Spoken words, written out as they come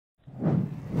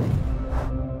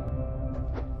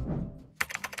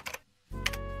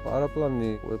პარაპლანი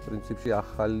პრინციპში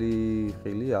ახალი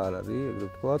ხილი არ არის,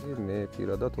 ეგრეთ ვთქვათ, მე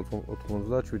პირადად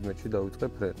 97-ში დავიწყე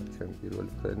ფრენა, ჩემი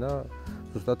პირველი ფრენა,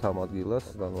 ზუსტად ამ ადგილას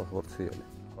განვახორციელე.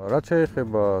 რაც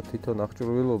შეეხება თვითონ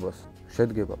აღჭურვილობას,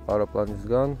 შედგება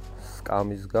პარაპლანისგან,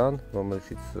 სკამისგან,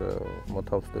 რომელშიც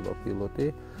მოთავსდება პილოტი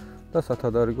და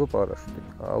სათადარიგო პარაშუტი.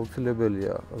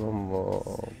 აუცილებელია, რომ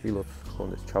პილოტს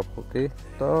ჰქონდეს ჩაფხუტი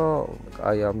და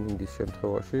აი ამ ინდის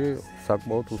შემთხვევაში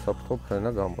საკმაოდ უსაფრთხო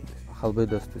ფრენა გამოდის.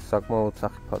 ახალბედასთვის საკმაოდ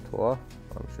სახიფათოა,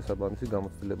 ამ შესაბამისი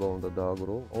გამოცდილება უნდა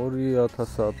დააგრო.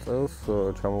 2000 წელს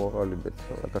ჩამოვაყალიბეთ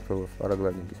საქართველოს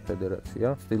პარაგლაინინგის ფედერაცია.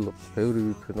 ვცდილობთ ბევრი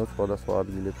ვიფრინოთ, სხვადასხვა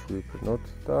ადგილებში ვიფრინოთ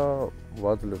და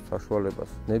ვაძლევთ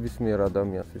საშუალებას ნებისმიერ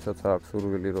ადამიანს, ვისაც აქვს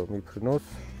სურვილი რომ იფრინოს,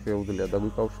 შეუძლია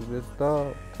დაგვიკავშირდეს და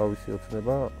თავისი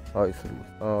ოცნება აისრულოს.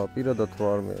 პირადად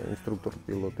ვარ მე ინსტრუქტორი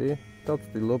პილოტი და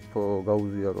ვცდილობ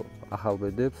გავუზიარო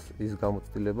ახალბედებს ის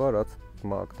გამოცდილება, რაც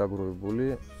მაქვს დაგროვებული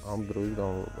ამ დროის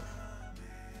განმავლობაში.